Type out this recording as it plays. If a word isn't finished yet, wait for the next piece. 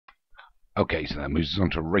Okay, so that moves us on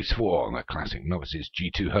to race 4 on the classic Novices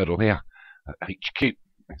G2 hurdle here at HQ.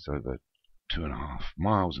 It's over 2.5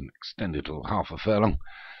 miles and extended to half a furlong.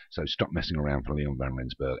 So Stop Messing Around for Leon Van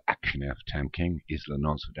Rensburg, Action Air for Tam King, Isla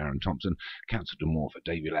Noz for Darren Thompson, Council de Moore for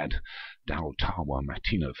Davy Ladd, Dal Tawa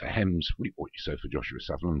Martino for Hems, Reap What You Sow for Joshua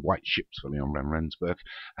Sutherland, White Ships for Leon Van Rensburg,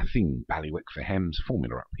 Athene Ballywick for Hems,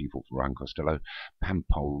 Formula Upheaval for Ryan Costello,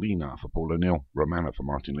 Pampolina for Paul O'Neill, Romana for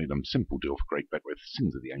Martin Leadham, Simple Deal for Craig Beckwith,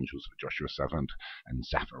 Sins of the Angels for Joshua Sutherland, and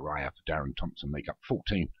Zafariah for Darren Thompson make up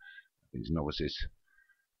 14 of these novices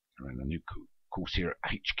around a new course here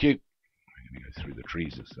at HQ. We're going to go through the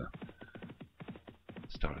trees as the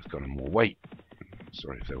starter's got more weight.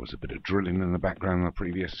 Sorry if there was a bit of drilling in the background in the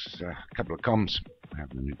previous couple of comms. We have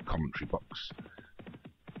the new commentary box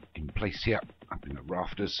in place here, up in the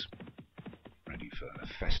rafters, ready for the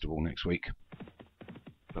festival next week.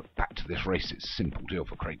 But back to this race, it's Simple Deal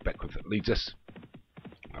for Craig Beckwith that leads us.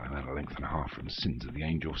 By about a length and a half from Sins of the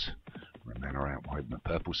Angels. Romana out wide in the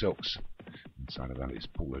purple silks. Inside of that is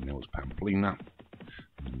Paul O'Neill's Pamplina.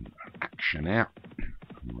 Action Out,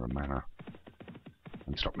 and Romana,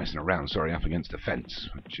 and Stop Messing Around, sorry, up against the fence,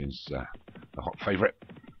 which is the hot favourite.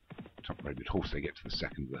 Top rated horse, they get to the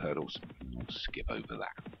second of the hurdles, and we'll skip over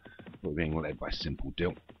that. We're being led by Simple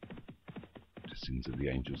Deal, to Sins of the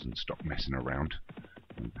Angels and Stop Messing Around,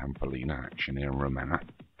 and Pampolina, Action Air, and Romana.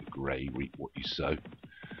 The grey, Reap What You Sow.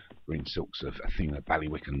 Green silks of Athena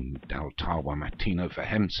Ballywick and Dal Tawa Martino for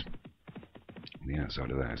Hems. On the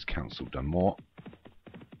outside of that is Council Dunmore.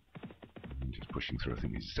 Just pushing through, I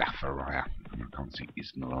think it's Zafariah. I can't see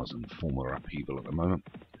Isnalaz and Formula Upheaval at the moment.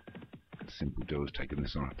 Simple Deal has taken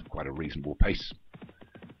this on at quite a reasonable pace.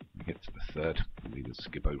 We get to the third, the leaders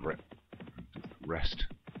skip over it. Does the rest.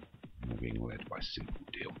 And they're being led by Simple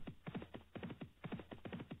Deal.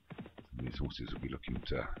 So these horses will be looking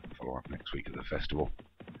to follow up next week at the festival.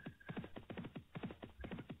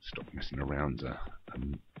 Stop Messing Around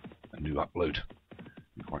a new upload.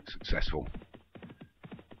 Been quite successful.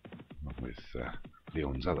 With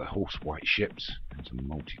Leon's other horse, White Ships. It's a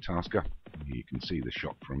multitasker. Here you can see the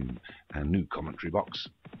shot from our new commentary box.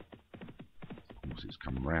 Horses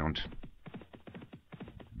come round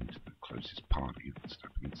into the closest part up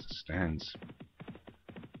against the stands.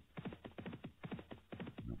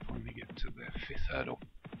 And they'll finally get to their fifth hurdle.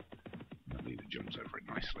 And the leader jumps over it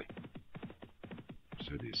nicely.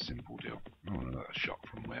 So it is Simple Deal. Oh, another shot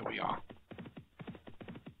from where we are.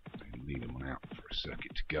 They lead them on out for a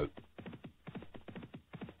circuit to go.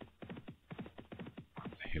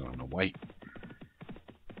 Hill and away.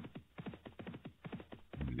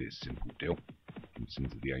 And it is Simple Deal. And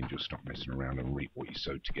Sins of the Angels, Stop Messing Around and Reap What You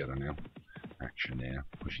Sow together now. Action Air,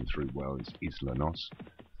 pushing through well is Isla Noz. I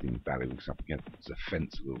think Ballywick's up against the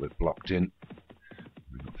fence, a little bit blocked in.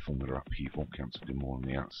 We've got Formula Upheaval, Council de Moore on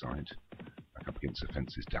the outside. Back up against the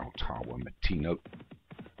fence is Dal Tawa Martino.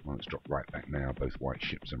 Well, it's dropped right back now, both White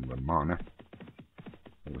Ships and Romana.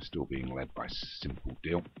 But we're still being led by Simple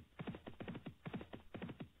Deal.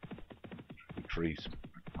 Trees,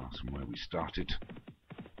 past from where we started.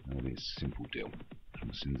 And it is Simple Deal from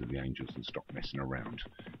the Sins of the Angels and Stop Messing Around.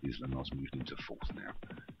 Isla Noz moved into fourth now.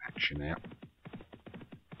 Action Out.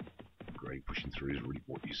 Grey pushing through is Reap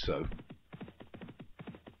What You Sow.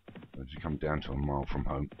 As you come down to a mile from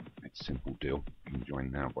home, it's Simple Deal, being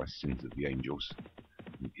joined now by Sins of the Angels.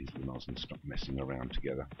 And Isla Noz and Stop Messing Around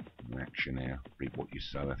together. And Action Air, Reap What You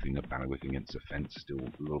Sow. I think a Ballywick against the fence, still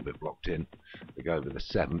a little bit blocked in. They go over the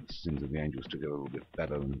seventh. Sins of the Angels took it a little bit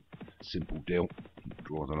better than Simple Deal.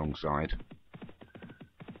 Draws alongside.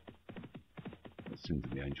 But Sins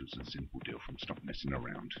of the Angels and Simple Deal from Stop Messing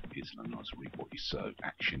Around. Isla Noz, Reap What You Sow.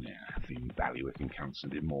 Action Air, I think Ballywick and Council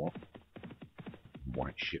de Moore.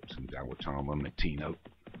 White Ships and Dawatama Martino.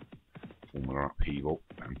 Formula Upheaval,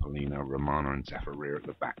 Pampolina, Romana and Zafariah at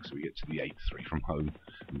the back, so we get to the 8th, 3 from home,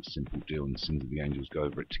 and Simple Deal and Sins of the Angels go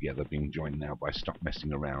over it together, being joined now by Stop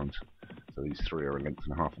Messing Around. So these three are a length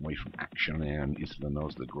and a half away from Action Air and Isla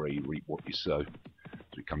Noz, the grey, Reap What You Sow.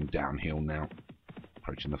 As we come downhill now,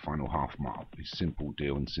 approaching the final half mile, is Simple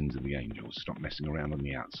Deal and Sins of the Angels. Stop Messing Around on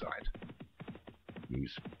the outside.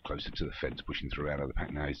 Moves closer to the fence, pushing through out of the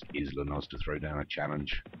pack now is Isla Noz to throw down a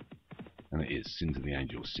challenge. And it is Sins of the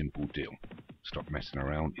Angels, Simple Deal. Stop Messing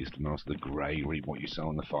Around is the last of the grey. Read What You Saw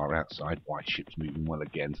on the far outside. White Ship's moving well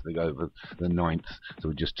again, so they go over the 9th. So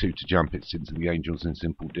with just 2 to jump, it's Sins of the Angels and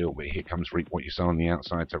Simple Deal. But here comes Read What You Saw on the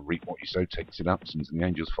outside, so Read What You Saw takes it up. Sins of the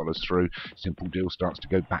Angels follows through. Simple Deal starts to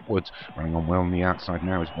go backwards. Running on well on the outside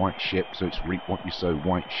now is White Ship, so it's Read What You Sow,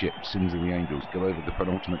 White Ship, Sins of the Angels go over the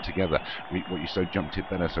penultimate together. Read What You Sow jumped it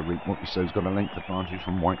better, so Read What You Sow's got a length advantage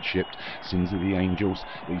from White Ship. Sins of the Angels,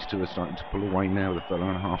 these two are starting to pull away now with a furlong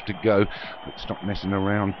and a half to go. But Stop Messing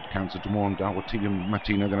Around, Council Demore and Darwati and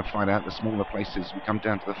Martino are going to fight out the smaller places. We come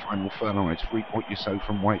down to the final furlong. It's Read What You Sow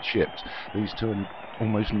from White Ship. These two are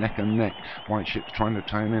almost neck and neck. White Ship's trying to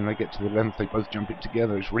tie in. They get to the 11th. They both jump it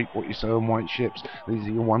together. It's Reap What You Sow and White Ships. These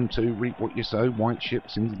are your 1-2. Reap What You Sow, White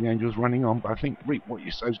Ships, Sins of the Angels running on. But I think Reap What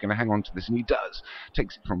You Sow's going to hang on to this, and he does.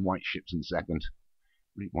 Takes it from White Ships in second.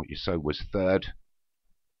 Reap What You Sow was third.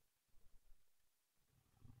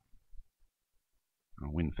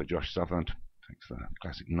 A win for Josh Sutherland. Takes the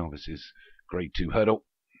Classic Novices Grade 2 hurdle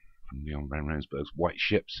from Leon Van Rensburg's White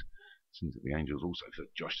Ships. Sins of the Angels also for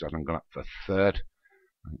Josh Sutherland got up for third.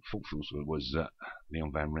 I think fourth also was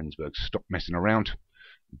Leon Van Rensburg's Stop Messing Around.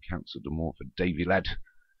 And Council Demore for Davy Ladd,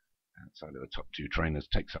 outside of the top 2 trainers,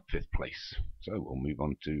 takes up 5th place. So we'll move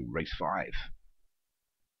on to race 5.